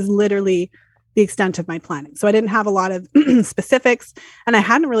relax. And that was literally the extent of my planning. So I didn't have a lot of specifics, and I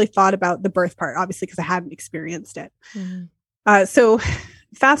hadn't really thought about the birth part, obviously, because I hadn't experienced it. So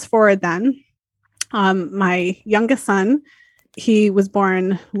fast forward then, my youngest son, he was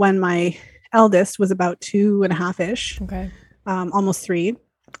born when my eldest was about 2.5-ish, almost 3.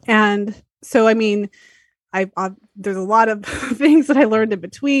 And so, I mean, there's a lot of things that I learned in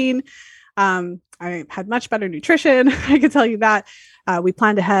between. I had much better nutrition. I could tell you that. We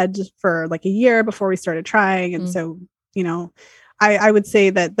planned ahead for like a year before we started trying. And so, I would say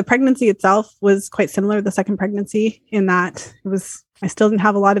that the pregnancy itself was quite similar to the second pregnancy in that I still didn't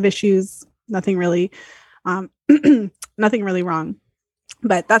have a lot of issues, nothing really wrong.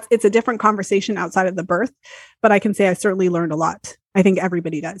 But it's a different conversation outside of the birth. But I can say I certainly learned a lot. I think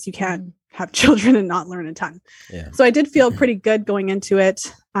everybody does. You can't have children and not learn a ton. Yeah. So I did feel pretty good going into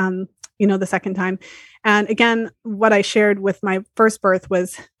it, the second time. And again, what I shared with my first birth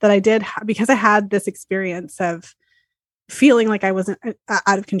was that I did, because I had this experience of feeling like I wasn't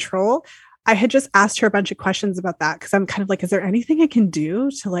out of control. I had just asked her a bunch of questions about that, because I'm kind of like, is there anything I can do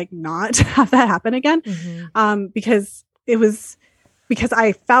to like not have that happen again? Because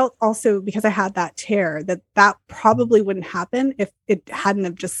I felt also, because I had that tear, that probably wouldn't happen if it hadn't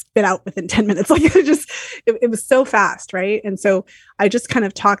have just spit out within 10 minutes. Like it was so fast. Right. And so I just kind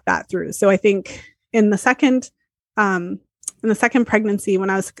of talked that through. So I think in the second pregnancy, when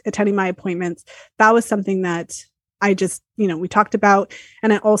I was attending my appointments, that was something that I just, we talked about.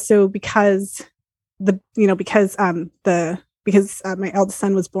 And I also, because my eldest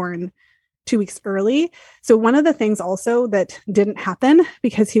son was born 2 weeks early. So one of the things also that didn't happen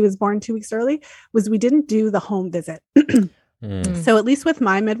because he was born 2 weeks early was we didn't do the home visit. So at least with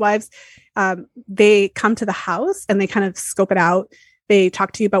my midwives, they come to the house and they kind of scope it out. They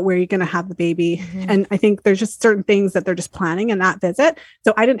talk to you about where you're going to have the baby. And I think there's just certain things that they're just planning in that visit.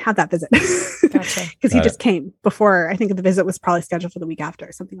 So I didn't have that visit because he just came before. I think the visit was probably scheduled for the week after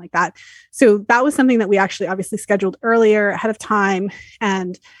or something like that. So that was something that we actually obviously scheduled earlier ahead of time.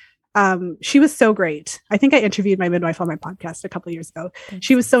 And she was so great. I think I interviewed my midwife on my podcast a couple of years ago.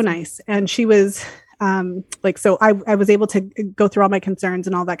 She was so nice. And she was so I was able to go through all my concerns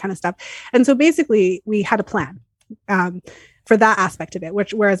and all that kind of stuff. And so basically we had a plan for that aspect of it,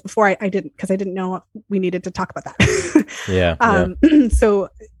 whereas before I didn't, because I didn't know we needed to talk about that. So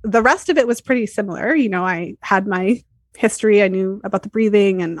the rest of it was pretty similar. I had my history. I knew about the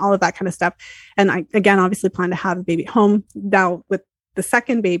breathing and all of that kind of stuff. And I, again, obviously planned to have a baby at home. Now with the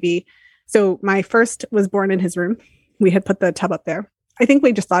second baby, so my first was born in his room. We had put the tub up there. I think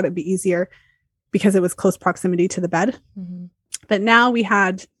we just thought it'd be easier because it was close proximity to the bed. But now we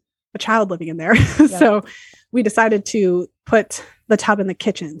had a child living in there. So we decided to put the tub in the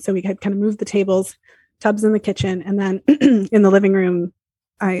kitchen. So we had kind of moved the tables, tubs in the kitchen. And then in the living room,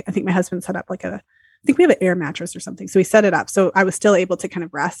 I think my husband set up I think we have an air mattress or something. So we set it up. So I was still able to kind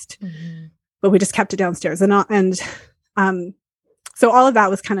of rest, but we just kept it downstairs. So all of that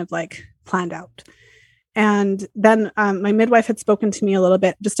was kind of like planned out. And then my midwife had spoken to me a little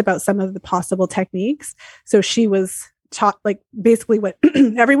bit just about some of the possible techniques. So she was taught basically what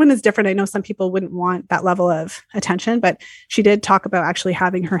everyone is different. I know some people wouldn't want that level of attention, but she did talk about actually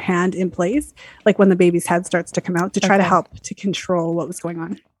having her hand in place, like when the baby's head starts to come out, to try to help to control what was going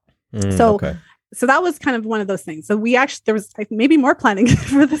on. So that was kind of one of those things. So there was maybe more planning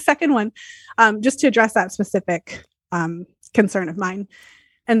for the second one, just to address that specific concern of mine.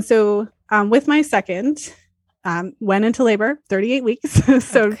 And so with my second, went into labor 38 weeks.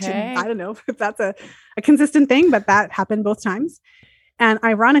 So I don't know if that's a consistent thing, but that happened both times. And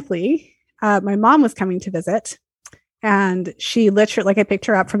ironically, my mom was coming to visit, and she literally, I picked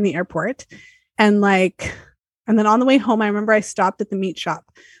her up from the airport, and then on the way home, I remember I stopped at the meat shop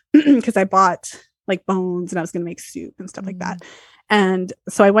because I bought bones and I was going to make soup and stuff like that. And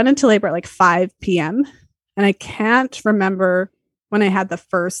so I went into labor at 5 p.m. and I can't remember when I had the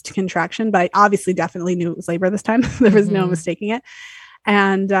first contraction, but I obviously definitely knew it was labor this time. There was no mistaking it.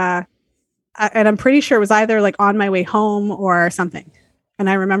 And I'm pretty sure it was either on my way home or something. And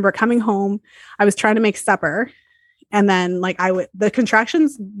I remember coming home, I was trying to make supper. And then the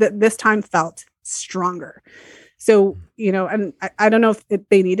contractions this time felt stronger. So, you know, and I don't know if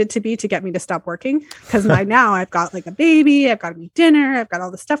they needed to be to get me to stop working, because now I've got like a baby, I've got to eat dinner, I've got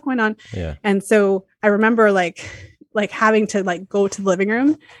all this stuff going on. Yeah. And so I remember like having to like go to the living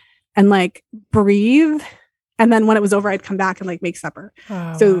room and like breathe. And then when it was over, I'd come back and like make supper.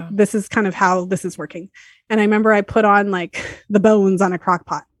 Oh, so wow. This is kind of how this is working. And I remember I put on like the bones on a crock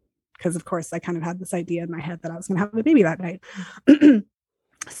pot, because of course I kind of had this idea in my head that I was going to have a baby that night.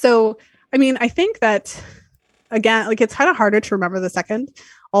 So, I mean, I think that, again, like it's kind of harder to remember the second,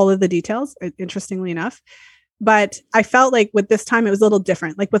 all of the details, interestingly enough. But I felt like with this time, it was a little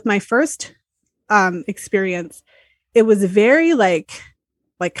different. Like with my first experience, it was very like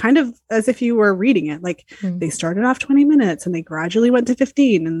kind of as if you were reading it. Like they started off 20 minutes and they gradually went to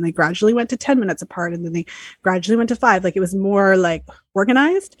 15 and they gradually went to 10 minutes apart. And then they gradually went to 5. Like it was more like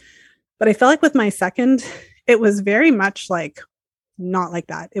organized. But I felt like with my second, it was very much like not like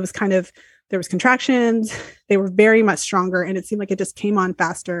that. It was kind of, there was contractions. They were very much stronger. And it seemed like it just came on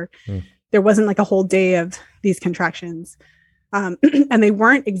faster. There wasn't like a whole day of these contractions. And they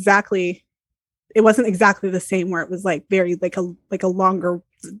weren't exactly, it wasn't exactly the same where it was like very like a longer,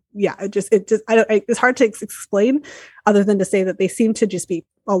 yeah, it's hard to explain other than to say that they seemed to just be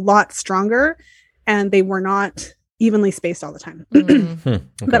a lot stronger and they were not evenly spaced all the time. Okay.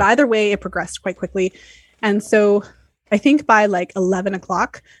 But either way, it progressed quite quickly. And so I think by like 11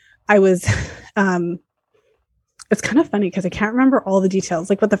 o'clock, I was, it's kind of funny because I can't remember all the details.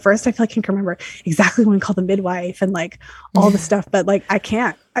 Like with the first, I feel like I can remember exactly when we called the midwife and like all the stuff, but like I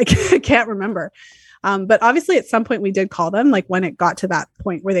can't remember. But obviously at some point we did call them, like when it got to that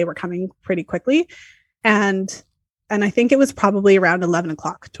point where they were coming pretty quickly. And I think it was probably around 11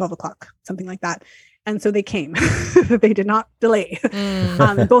 o'clock, 12 o'clock, something like that. And so they came, they did not delay.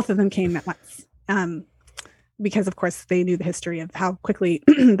 Both of them came at once. Because of course they knew the history of how quickly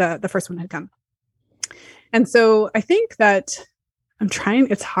the first one had come. And so I think that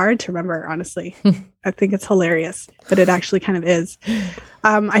it's hard to remember, honestly. I think it's hilarious, but it actually kind of is.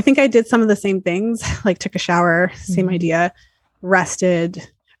 I think I did some of the same things, like took a shower, same idea, rested.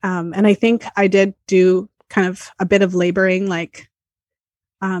 And I think I did do kind of a bit of laboring, like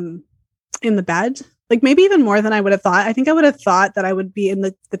in the bed, like maybe even more than I would have thought. I think I would have thought that I would be in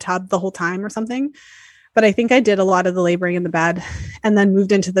the tub the whole time or something. But I think I did a lot of the laboring in the bed and then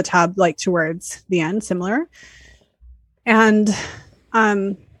moved into the tub like towards the end, similar. And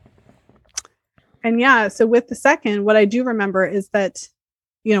yeah, so with the second, what I do remember is that,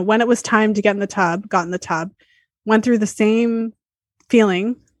 you know, when it was time to got in the tub, went through the same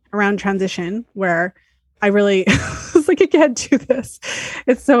feeling around transition where I really was like, I can't do this.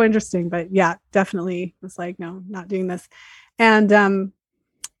 It's so interesting. But yeah, definitely was like, no, not doing this. And,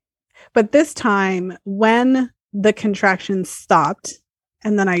 but this time when the contractions stopped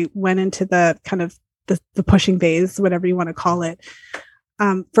and then I went into the kind of the pushing phase, whatever you want to call it,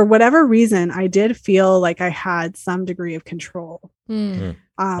 for whatever reason, I did feel like I had some degree of control.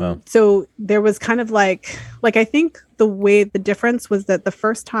 Wow. So there was kind of like I think the difference was that the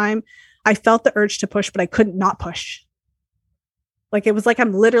first time I felt the urge to push, but I couldn't not push. Like it was like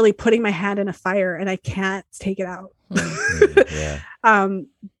I'm literally putting my hand in a fire and I can't take it out. Yeah.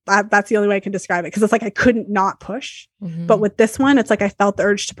 That's the only way I can describe it, because it's like I couldn't not push. But with this one, it's like I felt the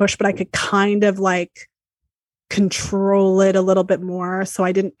urge to push, but I could kind of like control it a little bit more, so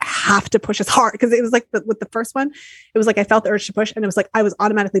I didn't have to push as hard. Because it was like with the first one, it was like I felt the urge to push, and it was like I was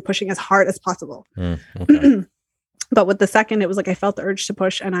automatically pushing as hard as possible. Okay. But with the second, it was like I felt the urge to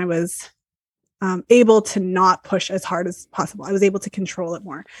push, and I was able to not push as hard as possible. I was able to control it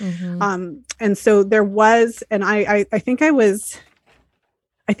more. And so there was, and I think I was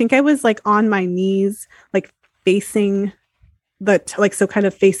like on my knees, like facing so kind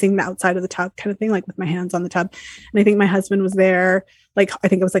of facing the outside of the tub kind of thing, like with my hands on the tub. And I think my husband was there. Like, I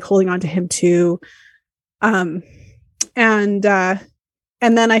think I was like holding on to him too.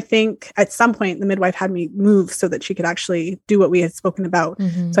 And then I think at some point the midwife had me move so that she could actually do what we had spoken about.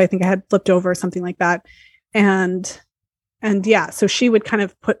 So I think I had flipped over or something like that. And yeah, so she would kind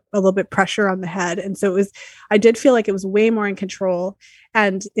of put a little bit pressure on the head. And so I did feel like it was way more in control,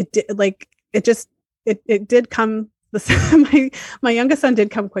 and it did come. My youngest son did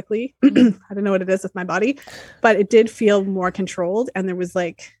come quickly. I don't know what it is with my body, but it did feel more controlled. And there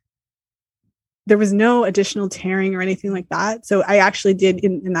was no additional tearing or anything like that. So I actually did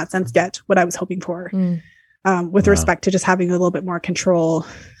in that sense get what I was hoping for, with respect to just having a little bit more control.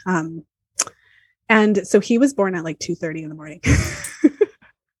 And so he was born at like 2:30 in the morning.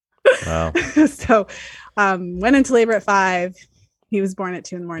 Wow. So went into labor at 5. He was born at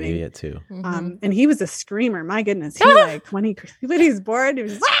 2 in the morning. Maybe at 2. And he was a screamer. My goodness. He like when he's bored, he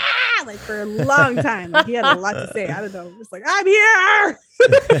was like for a long time. Like, he had a lot to say. I don't know. It was like, I'm here.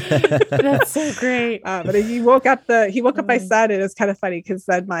 That's so great. But he woke up my son, and it was kind of funny because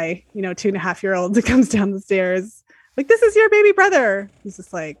then my 2.5-year-old comes down the stairs like, this is your baby brother. He's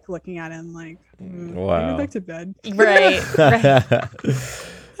just like looking at him like, wow, go back to bed. Right.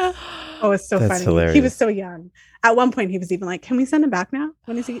 Oh, it's so That's funny. hilarious. He was so young. At one point, he was even like, can we send him back now?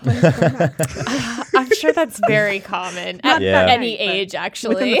 When is he coming back? I'm sure that's very common at Yeah. any age,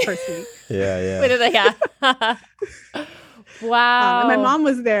 actually. Within the first week. Yeah. Wow. And my mom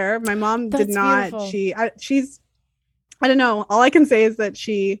was there. My mom did That's not. beautiful. I don't know. All I can say is that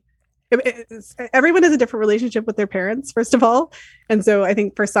everyone has a different relationship with their parents, first of all. And so I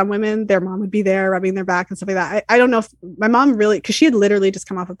think for some women, their mom would be there rubbing their back and stuff like that. I don't know if my mom really, because she had literally just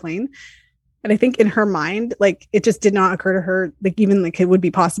come off a plane. And I think in her mind, like, it just did not occur to her, like, even like it would be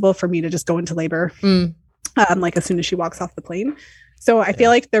possible for me to just go into labor, like as soon as she walks off the plane. So I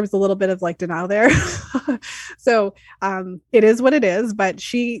feel like there was a little bit of like denial there. So it is what it is, but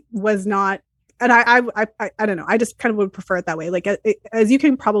she was not. And I don't know. I just kind of would prefer it that way. Like, as you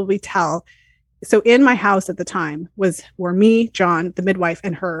can probably tell. So in my house at the time were me, John, the midwife,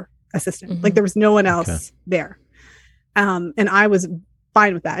 and her assistant. Like, there was no one else there. And I was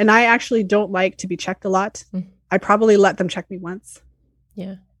fine with that. And I actually don't like to be checked a lot. I probably let them check me once.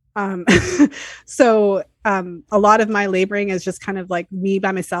 Yeah. So a lot of my laboring is just kind of like me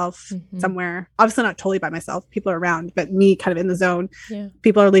by myself somewhere. Obviously not totally by myself. People are around, but me kind of in the zone. Yeah.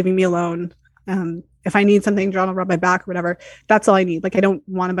 People are leaving me alone. If I need something, John will rub my back or whatever. That's all I need. Like, I don't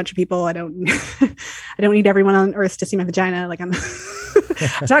want a bunch of people. I don't need everyone on earth to see my vagina. Like, I'm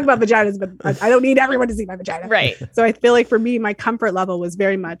I talk about vaginas, but I don't need everyone to see my vagina. Right. So I feel like for me, my comfort level was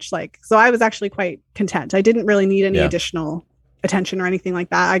very much like, so I was actually quite content. I didn't really need any additional attention or anything like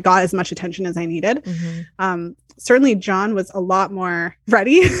that. I got as much attention as I needed. Certainly John was a lot more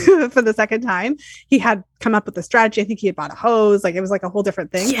ready for the second time. He had come up with a strategy. I think he had bought a hose. Like, it was like a whole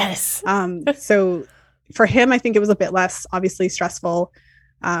different thing. Yes. So for him, I think it was a bit less obviously stressful.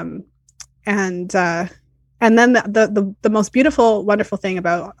 And then the most beautiful, wonderful thing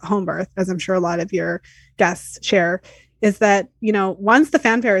about home birth, as I'm sure a lot of your guests share, is that, once the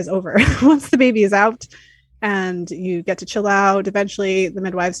fanfare is over, once the baby is out and you get to chill out, eventually the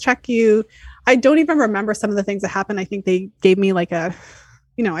midwives check you. I don't even remember some of the things that happened. I think they gave me like I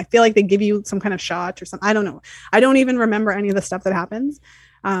feel like they give you some kind of shot or something. I don't know. I don't even remember any of the stuff that happens.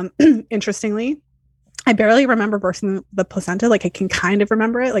 Interestingly, I barely remember bursting the placenta. Like, I can kind of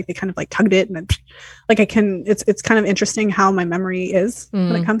remember it. Like, they kind of like tugged it, and then, like, it's kind of interesting how my memory is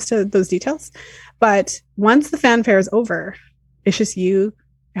when it comes to those details. But once the fanfare is over, it's just you,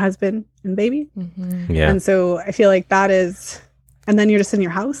 your husband, and baby. Yeah. And so I feel like that is, and then you're just in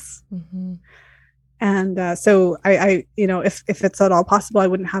your house. And so I if it's at all possible, I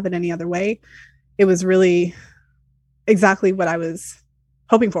wouldn't have it any other way. It was really exactly what I was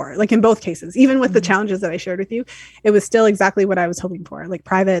hoping for. Like, in both cases, even with the challenges that I shared with you, it was still exactly what I was hoping for. Like,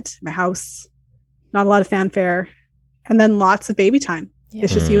 private, my house, not a lot of fanfare, and then lots of baby time. Yeah.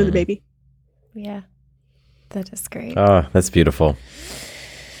 It's just you and the baby. Yeah, that is great. Oh, that's beautiful.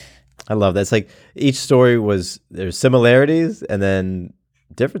 I love that. It's like each story there's similarities and then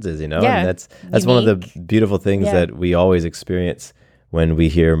differences, Yeah, and that's one of the beautiful things that we always experience when we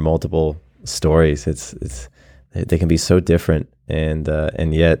hear multiple stories. They can be so different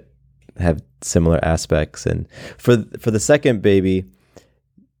and yet have similar aspects. And for the second baby,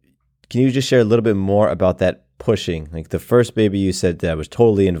 can you just share a little bit more about that pushing? Like, the first baby, you said that was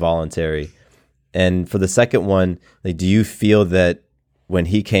totally involuntary, and for the second one, like, do you feel that when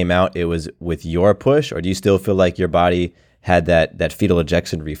he came out, it was with your push, or do you still feel like your body had that fetal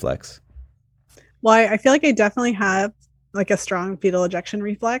ejection reflex? Well, I feel like I definitely have like a strong fetal ejection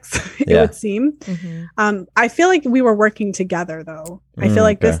reflex, it would seem. I feel like we were working together, though. I feel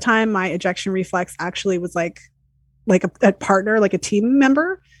like this time my ejection reflex actually was like a partner, like a team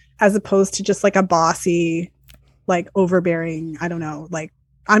member, as opposed to just like a bossy, like overbearing, I don't know, like,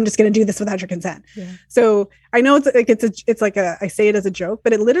 I'm just going to do this without your consent. So I know it's like I say it as a joke,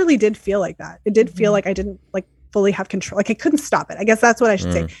 but it literally did feel like that. It did feel like I didn't like fully have control. Like, I couldn't stop it. I guess that's what I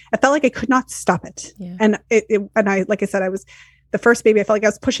should say. I felt like I could not stop it. And and I, like I said, I was the first baby. I felt like I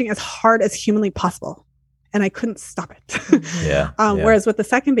was pushing as hard as humanly possible, and I couldn't stop it. Whereas with the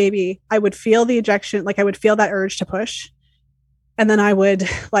second baby, I would feel the ejection, like I would feel that urge to push. And then I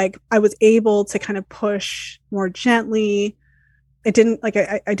was able to kind of push more gently. It didn't like,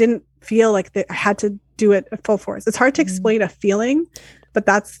 I didn't feel like that I had to do it at full force. It's hard to explain a feeling, but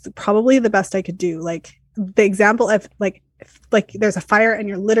that's probably the best I could do. Like, the example of like, like there's a fire and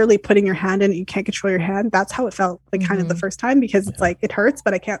you're literally putting your hand in it, you can't control your hand. That's how it felt like kind of the first time, because it's like it hurts,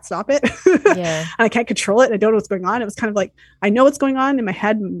 but I can't stop it. And I can't control it. I don't know what's going on. It was kind of like, I know what's going on in my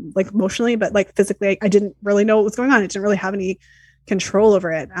head, like emotionally, but like physically, I didn't really know what was going on. I didn't really have any control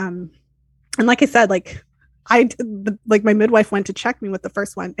over it. And like I said, like my midwife went to check me with the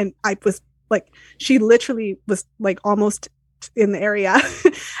first one, and I was like, she literally was like almost in the area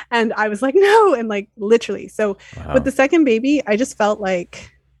and I was like, no, and like literally. So with the second baby, I just felt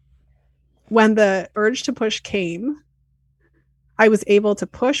like when the urge to push came, I was able to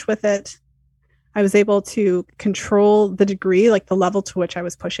push with it. I was able to control the degree, like the level to which I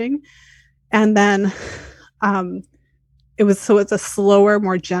was pushing. And then it's a slower,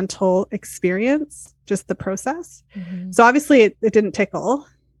 more gentle experience, just the process. So obviously it didn't tickle,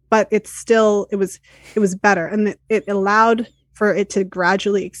 but it was better. And it allowed for it to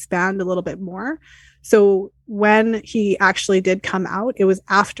gradually expand a little bit more. So when he actually did come out, it was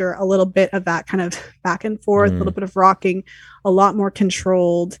after a little bit of that kind of back and forth, a little bit of rocking, a lot more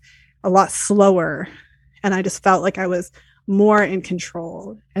controlled, a lot slower. And I just felt like I was more in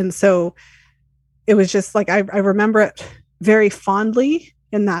control. And so it was just like, I remember it very fondly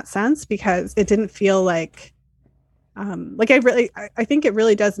in that sense, because it didn't feel like I think it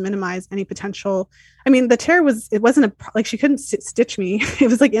really does minimize any potential. I mean, the tear wasn't like she couldn't stitch me. It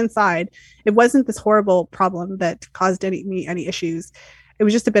was like inside. It wasn't this horrible problem that caused me any issues. It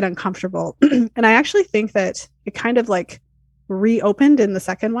was just a bit uncomfortable. And I actually think that it kind of like reopened in the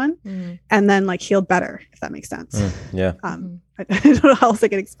second one and then like healed better, if that makes sense. Yeah. I don't know how else I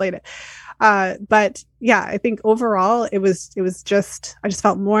can explain it. But yeah, I think overall it was just, I just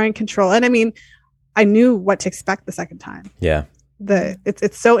felt more in control. And I mean, I knew what to expect the second time. Yeah.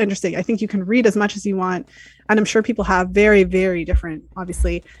 It's so interesting. I think you can read as much as you want, and I'm sure people have very, very different,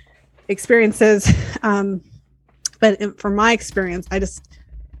 obviously, experiences. But from my experience, I just,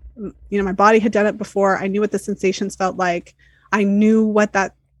 my body had done it before. I knew what the sensations felt like. I knew what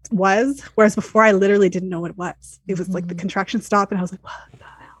that was. Whereas before, I literally didn't know what it was. It was like the contraction stopped, and I was like, what the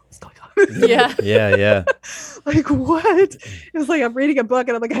hell is going on? Yeah. Like, what? It was like I'm reading a book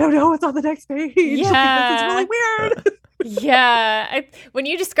and I'm like, I don't know what's on the next page. Like, this is really weird. When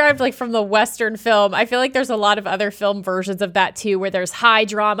you described like from the Western film, I feel like there's a lot of other film versions of that too, where there's high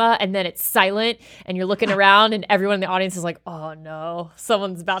drama and then it's silent and you're looking around and everyone in the audience is like, oh no,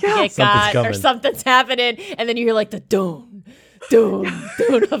 someone's about to get got or something's happening. And then you hear like the doom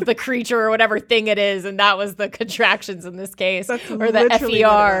of the creature or whatever thing it is. And that was the contractions in this case. That's or the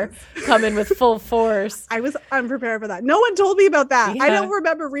FER coming with full force. I was unprepared for that. No one told me about that. I don't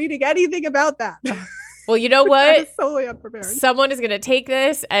remember reading anything about that. Well, you know what? I was solely unprepared. Someone is going to take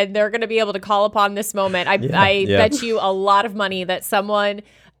this and they're going to be able to call upon this moment. I bet you a lot of money that someone,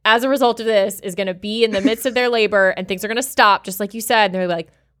 as a result of this, is going to be in the midst of their labor and things are going to stop, just like you said. And they're like,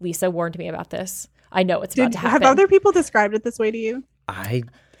 Lisa warned me about this. I know it's about to happen. Have other people described it this way to you? I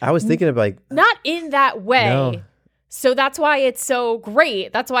was thinking of like... Not in that way. No. So that's why it's so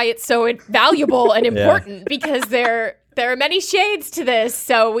great. That's why it's so valuable and important because there are many shades to this.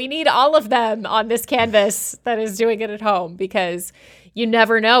 So we need all of them on this canvas that is doing it at home, because you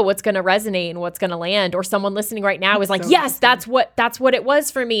never know what's going to resonate and what's going to land. Or someone listening right now is like, yes, that's what it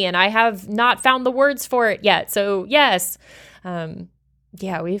was for me. And I have not found the words for it yet. So yes.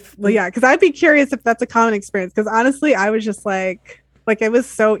 Because I'd be curious if that's a common experience. Because honestly, I was just like it was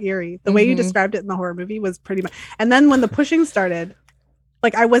so eerie. The way you described it in the horror movie was pretty much. And then when the pushing started,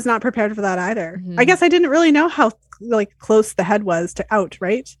 like I was not prepared for that either. I guess I didn't really know how like close the head was to out,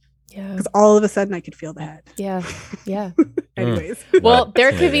 right? Yeah. Because all of a sudden I could feel the head. Yeah. Anyways. Well,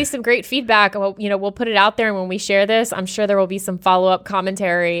 there could be some great feedback. We'll put it out there, and when we share this, I'm sure there will be some follow-up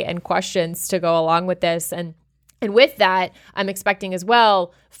commentary and questions to go along with this. And with that, I'm expecting as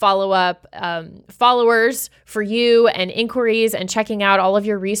well follow-up followers for you and inquiries and checking out all of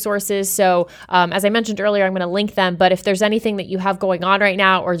your resources. So as I mentioned earlier, I'm going to link them. But if there's anything that you have going on right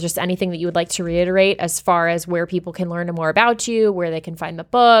now, or just anything that you would like to reiterate as far as where people can learn more about you, where they can find the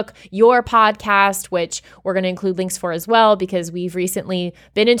book, your podcast, which we're going to include links for as well, because we've recently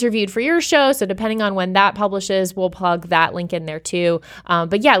been interviewed for your show. So depending on when that publishes, we'll plug that link in there too.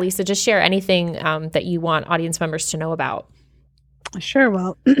 But yeah, Lisa, just share anything that you want audience members to know about. Sure.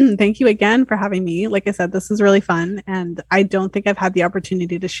 Well, thank you again for having me. Like I said, this was really fun, and I don't think I've had the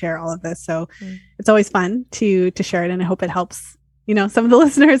opportunity to share all of this. So it's always fun to share it, and I hope it helps, some of the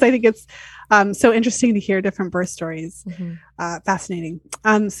listeners. I think it's so interesting to hear different birth stories. Fascinating.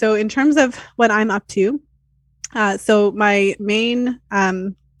 So in terms of what I'm up to, so my main,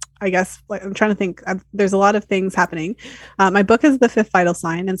 I guess, like, I'm trying to think, there's a lot of things happening. My book is The Fifth Vital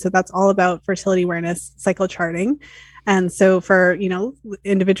Sign. And so that's all about fertility awareness, cycle charting. And so for,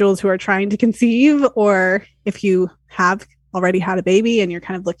 individuals who are trying to conceive, or if you have already had a baby and you're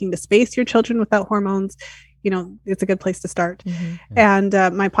kind of looking to space your children without hormones, it's a good place to start. Mm-hmm. And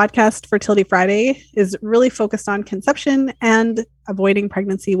my podcast, Fertility Friday, is really focused on conception and avoiding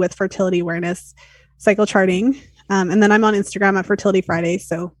pregnancy with fertility awareness, cycle charting. And then I'm on Instagram at Fertility Friday.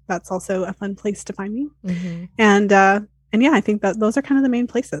 So that's also a fun place to find me. Mm-hmm. And yeah, I think that those are kind of the main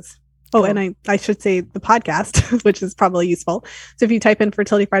places. Oh, cool. And I should say the podcast, which is probably useful. So if you type in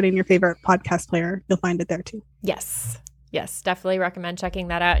Fertility Friday in your favorite podcast player, you'll find it there too. Yes, definitely recommend checking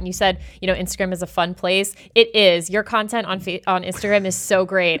that out. And you said, Instagram is a fun place. It is. Your content on Instagram is so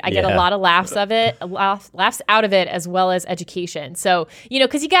great. I get a lot of laughs out of it, as well as education. So,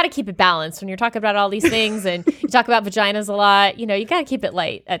 because you got to keep it balanced when you're talking about all these things, and you talk about vaginas a lot, you got to keep it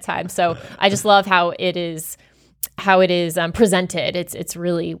light at times. So I just love how it is presented. It's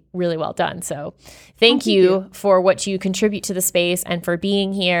really, really well done. So thank you for what you contribute to the space and for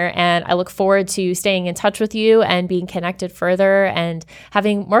being here. And I look forward to staying in touch with you and being connected further and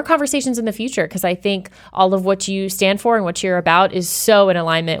having more conversations in the future, because I think all of what you stand for and what you're about is so in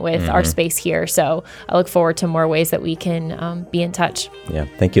alignment with our space here. So I look forward to more ways that we can be in touch. Yeah.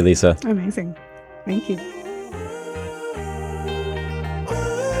 Thank you, Lisa. Amazing. Thank you.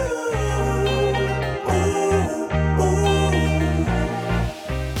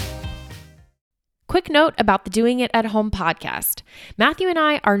 Quick note about the Doing It at Home podcast. Matthew and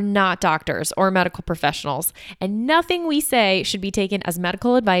I are not doctors or medical professionals, and nothing we say should be taken as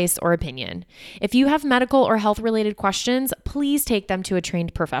medical advice or opinion. If you have medical or health-related questions, please take them to a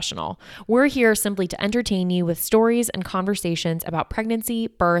trained professional. We're here simply to entertain you with stories and conversations about pregnancy,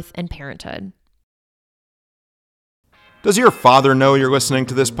 birth, and parenthood. Does your father know you're listening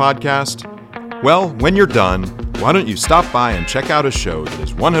to this podcast? Well, when you're done, why don't you stop by and check out a show that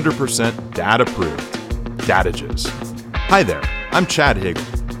is 100% dad-approved, Dadages. Hi there, I'm Chad Hagel.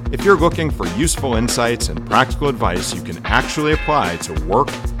 If you're looking for useful insights and practical advice you can actually apply to work,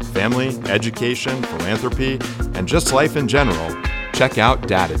 family, education, philanthropy, and just life in general, check out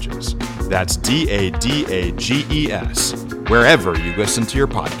Dadages. That's Dadages, wherever you listen to your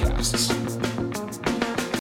podcasts.